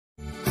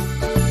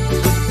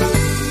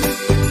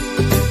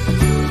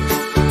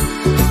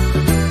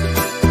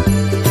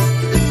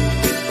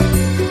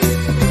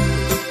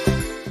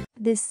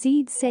The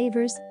Seed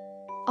Savers.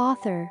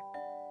 Author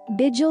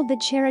Bijal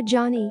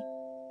Vachharajani.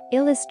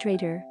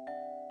 Illustrator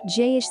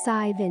Jayesh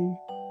Sivan.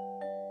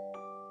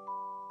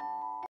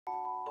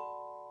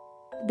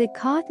 The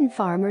cotton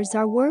farmers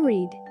are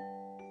worried.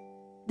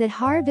 The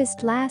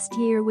harvest last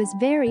year was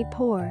very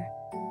poor.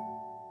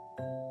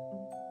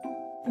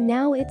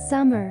 Now it's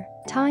summer,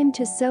 time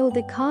to sow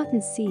the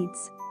cotton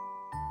seeds.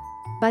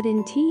 But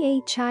in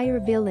Thir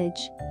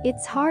village,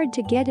 it's hard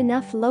to get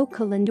enough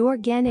local and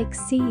organic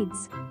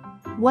seeds.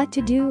 What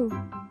to do?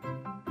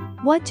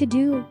 What to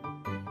do?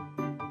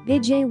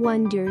 Bijay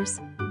wonders.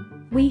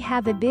 We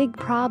have a big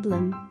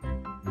problem.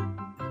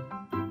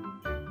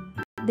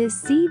 The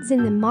seeds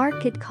in the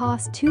market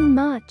cost too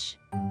much,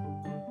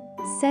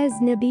 says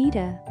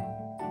Nabita.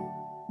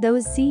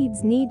 Those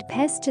seeds need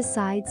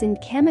pesticides and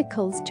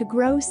chemicals to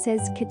grow,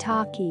 says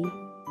Ketaki.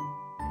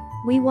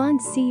 We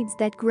want seeds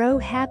that grow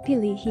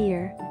happily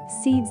here,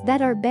 seeds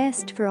that are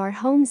best for our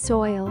home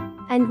soil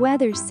and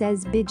weather,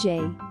 says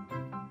Bijay.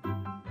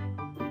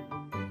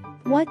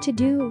 What to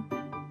do?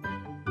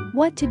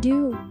 What to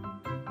do?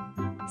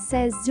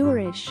 Says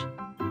Suresh.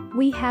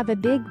 We have a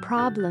big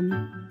problem.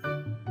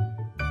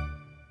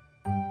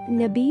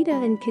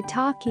 Nabita and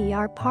Ketaki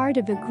are part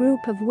of a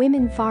group of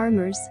women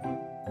farmers.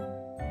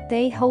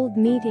 They hold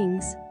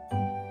meetings.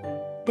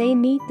 They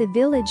meet the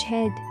village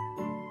head.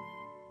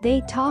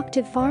 They talk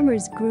to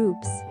farmers'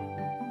 groups.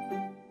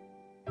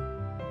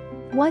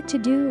 What to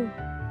do?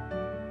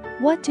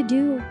 What to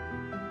do?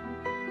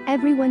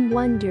 Everyone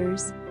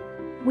wonders.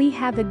 We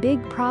have a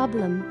big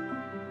problem.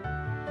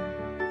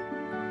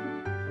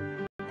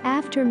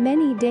 After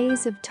many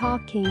days of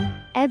talking,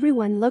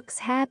 everyone looks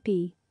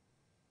happy.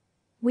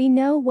 We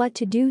know what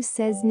to do,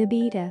 says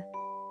Nabita.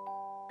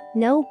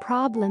 No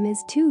problem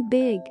is too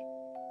big.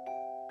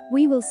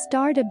 We will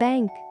start a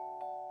bank.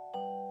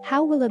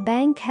 How will a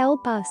bank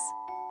help us?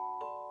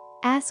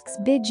 Asks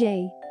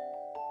Bijay.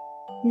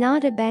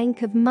 Not a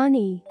bank of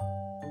money.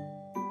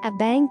 A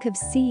bank of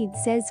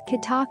seeds, says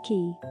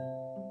Ketaki.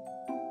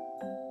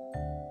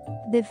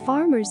 The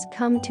farmers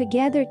come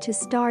together to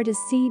start a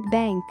seed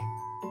bank.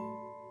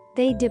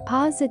 They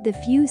deposit the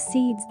few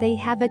seeds they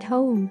have at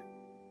home.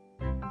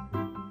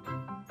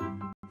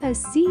 A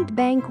seed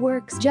bank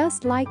works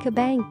just like a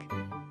bank.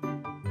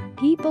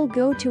 People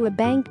go to a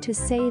bank to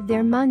save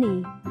their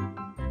money.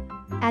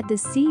 At the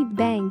seed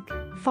bank,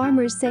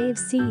 farmers save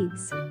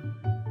seeds.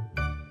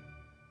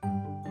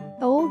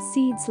 Old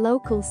seeds,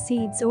 local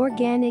seeds,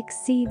 organic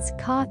seeds,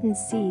 cotton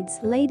seeds,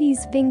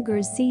 ladies'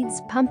 finger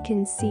seeds,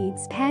 pumpkin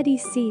seeds, paddy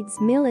seeds,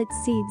 millet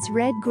seeds,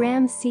 red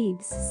gram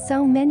seeds,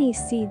 so many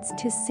seeds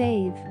to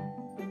save.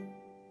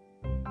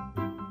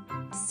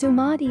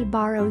 Sumati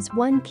borrows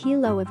 1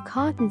 kilo of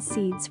cotton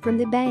seeds from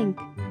the bank.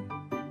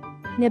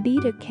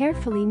 Nabita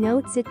carefully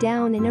notes it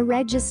down in a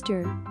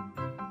register.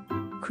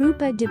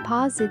 Krupa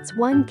deposits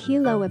 1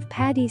 kilo of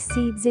paddy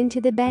seeds into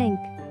the bank.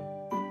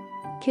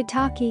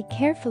 Ketaki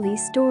carefully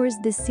stores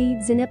the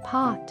seeds in a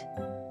pot.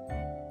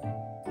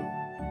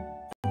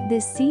 The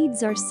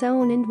seeds are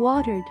sown and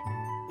watered.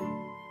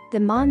 The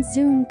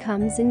monsoon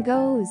comes and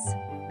goes.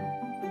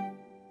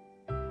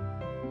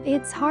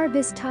 It's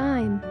harvest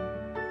time.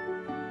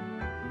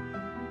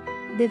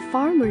 The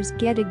farmers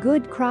get a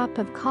good crop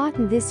of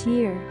cotton this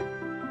year.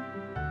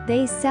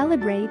 They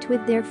celebrate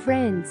with their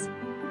friends.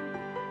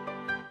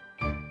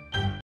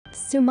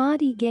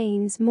 Sumati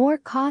gains more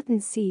cotton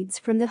seeds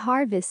from the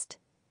harvest.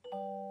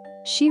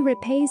 She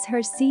repays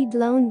her seed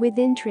loan with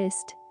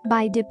interest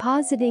by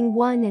depositing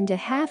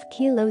 1.5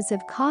 kilos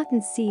of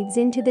cotton seeds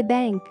into the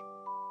bank.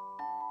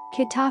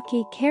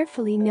 Ketaki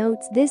carefully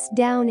notes this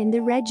down in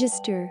the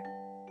register.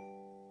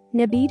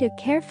 Nabita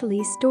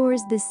carefully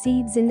stores the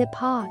seeds in the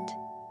pot.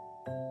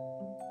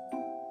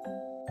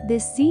 The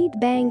seed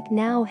bank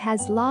now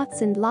has lots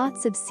and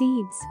lots of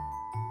seeds.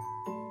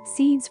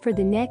 Seeds for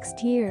the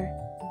next year.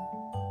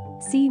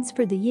 Seeds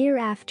for the year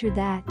after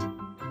that.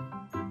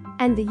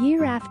 And the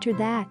year after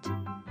that.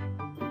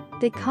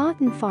 The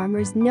cotton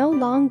farmers no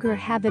longer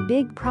have a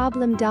big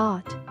problem.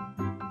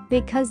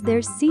 Because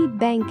their seed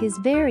bank is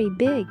very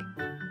big.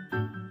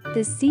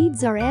 The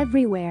seeds are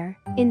everywhere,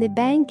 in the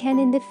bank and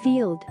in the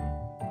field.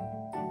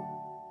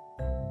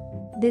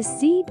 The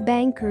seed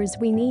bankers,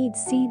 we need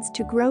seeds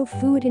to grow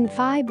food and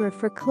fiber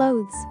for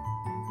clothes.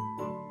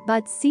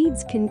 But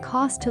seeds can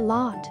cost a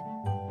lot.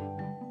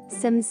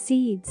 Some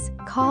seeds,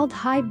 called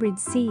hybrid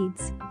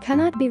seeds,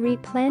 cannot be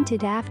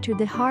replanted after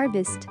the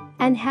harvest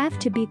and have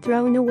to be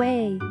thrown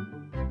away.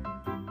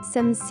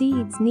 Some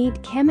seeds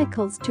need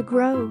chemicals to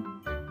grow.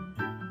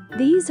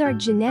 These are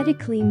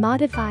genetically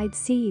modified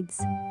seeds.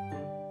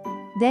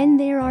 Then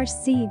there are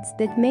seeds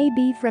that may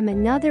be from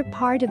another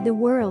part of the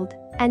world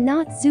and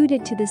not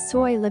suited to the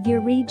soil of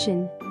your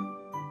region.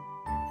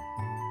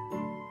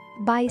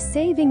 By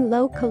saving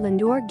local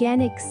and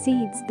organic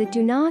seeds that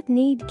do not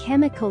need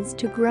chemicals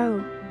to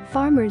grow,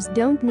 farmers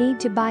don't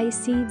need to buy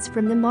seeds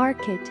from the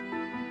market.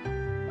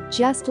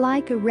 Just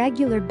like a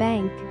regular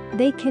bank,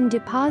 they can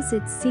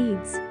deposit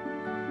seeds.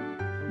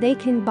 They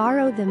can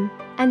borrow them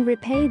and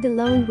repay the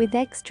loan with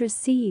extra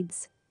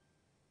seeds.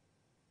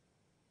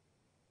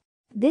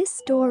 This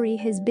story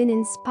has been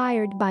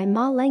inspired by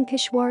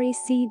Malankeshwari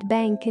Seed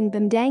Bank in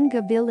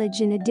Bamdanga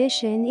village in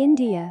Odisha in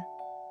India.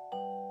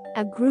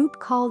 A group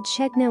called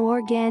Chetna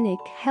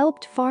Organic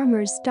helped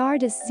farmers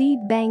start a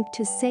seed bank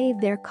to save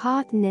their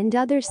cotton and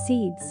other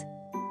seeds.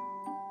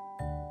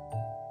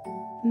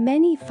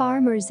 Many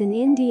farmers in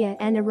India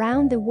and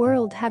around the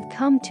world have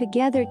come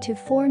together to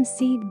form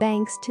seed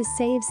banks to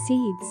save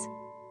seeds.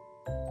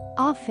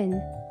 Often,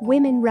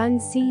 women run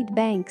seed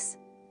banks.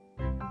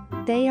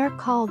 They are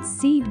called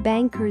seed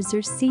bankers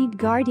or seed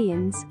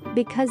guardians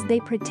because they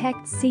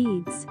protect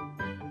seeds.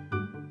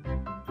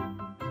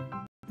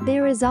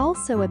 There is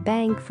also a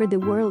bank for the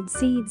world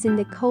seeds in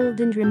the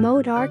cold and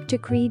remote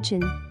Arctic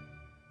region.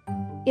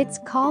 It's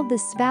called the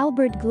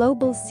Svalbard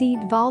Global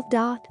Seed Vault.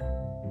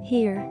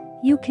 Here,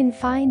 you can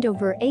find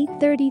over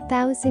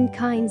 830,000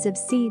 kinds of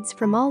seeds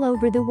from all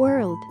over the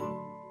world.